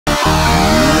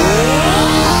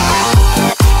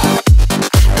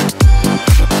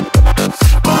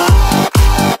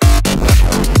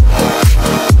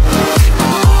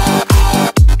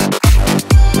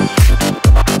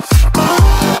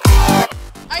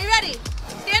ready?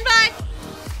 Stand by.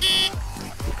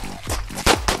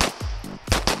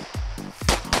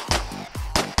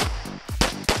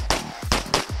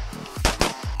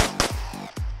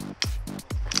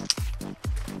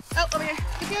 Oh, over here.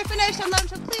 If you're finished, unload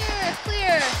until clear.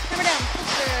 Clear. Hammer down.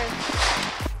 Clear.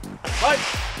 Right.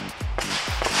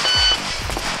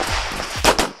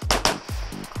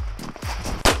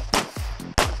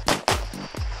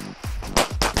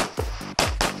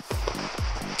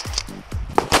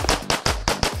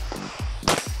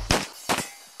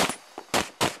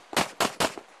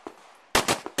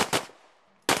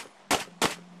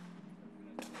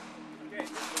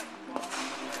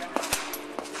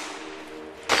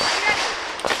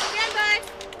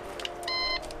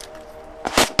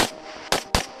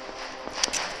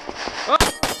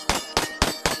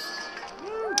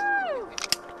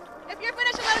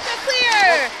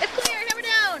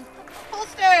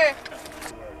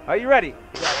 Are you ready?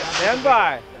 Stand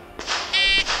by.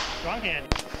 Strong hand.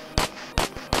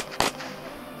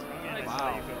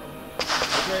 Wow.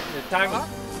 The time is,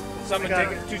 someone take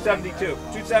it, 272.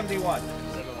 271.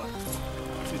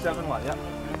 271, yep.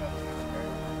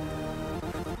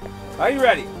 Are you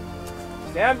ready?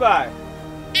 Stand by.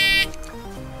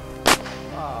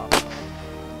 Oh.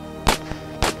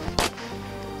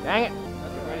 Dang it.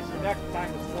 That's all right. Your next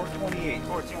time is 428.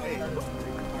 428.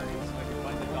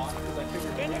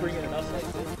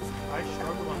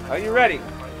 Are you ready?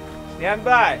 Stand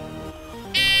by.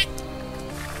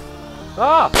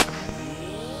 Ah!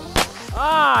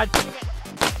 Ah! Dang it.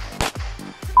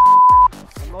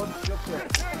 Unload the skill clear.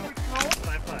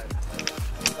 5-5.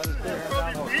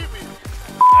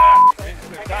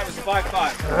 Time is 5-5.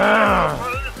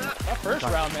 That first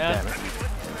round, man.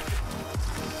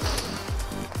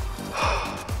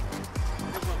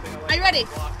 Are you ready?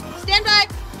 Stand by.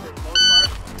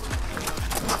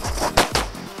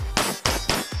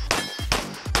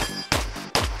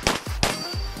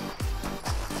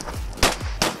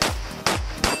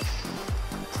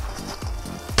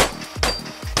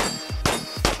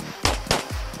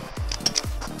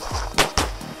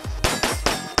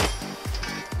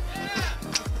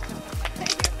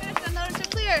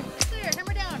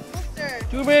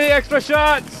 Too many extra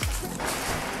shots.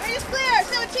 Range is clear.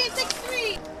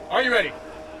 1763. Are you ready?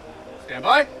 Stand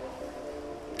by.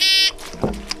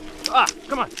 Ah,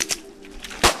 come on.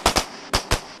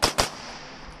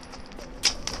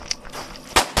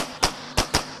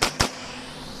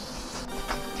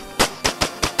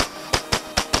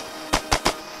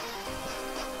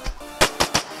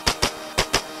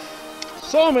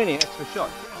 So many extra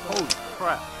shots. Holy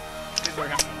crap.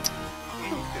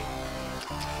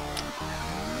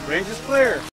 Range is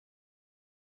clear.